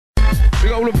We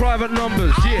got all the private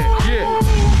numbers. Yeah, yeah.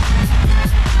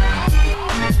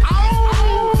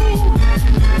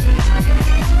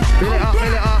 Fill it up,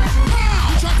 fill it up.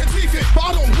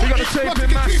 We got the tape in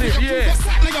massive, yeah.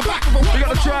 We got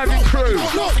the driving crew.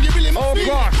 Oh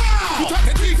gosh.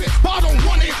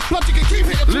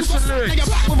 Listen lyrics.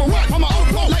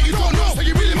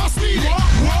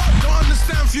 Don't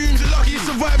understand fumes, you're lucky you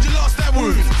survived, you lost that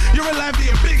wound. You're alive, be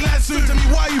a big lad soon. Tell me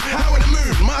why you out of the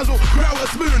moon. Might as well growl a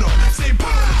spoon or say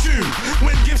power the tune.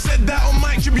 When Gift said that on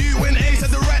my tribute, when Ace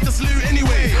had the right to salute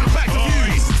anyway. Back to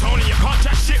views. Tony, you can't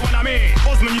chat shit when I'm in.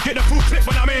 Osman, you get the full clip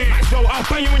when I'm in. So I'll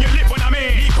bang you when you lip when I'm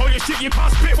in. Nico, you shit, you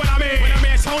can't spit when I'm in. When I'm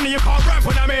in, Tony, you can't rap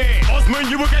when I'm in. Osman,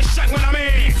 you will get shot when I'm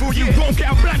in. Fool, you won't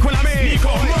get a black when I'm in.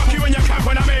 Nico, mark you when you camp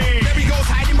when I'm in. There he goes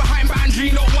hiding behind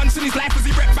boundary. Not once in his life has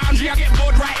he rep boundary. I get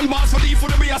bored writing bars for Lee for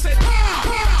the B. I said,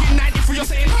 back in 93, you're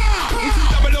saying, in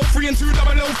 2003 and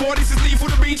 2004, this is Lee for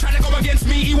the B. Trying to go against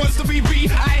me, he wants to be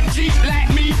B-I-G like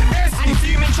me. S. And if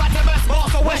you men tried to burst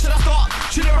bars, so where should I start?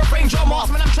 Should have refrained your marks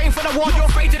when I'm trained for the war. You're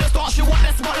afraid of the start, you want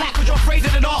the spotlight cause you're afraid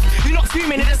of the dark. You're not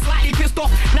fuming, it's slightly pissed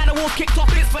off. Now the wolf kicked off,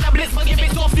 it's for the blitz, but if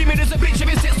it's off, fuming is a bitch if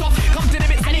it's off. Come to the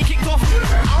bits and he kicked off.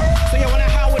 So you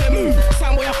wanna howl with a moon?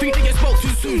 Sound boy, I think that you spoke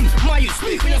too soon. My you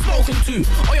speak when you're spoken to.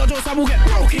 All your doors I will get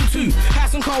broken to.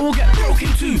 House and car will get broken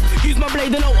to. Use my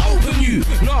blade and I'll open you.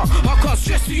 Nah, I can't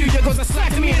stress to you. There goes a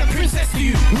slag to me and a princess to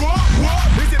you. What?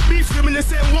 Is it beef fuming? You're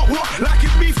saying what? Like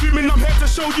it's beef fuming. I'm here to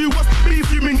show you what's beef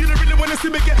fuming. You don't really wanna see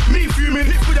me get me fuming.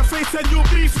 Hit for your face and you'll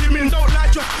be fuming. Don't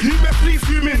like you best leave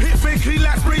fuming. Hit fake clean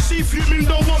like spray, she fuming.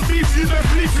 Don't want beef, you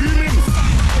best leave fuming.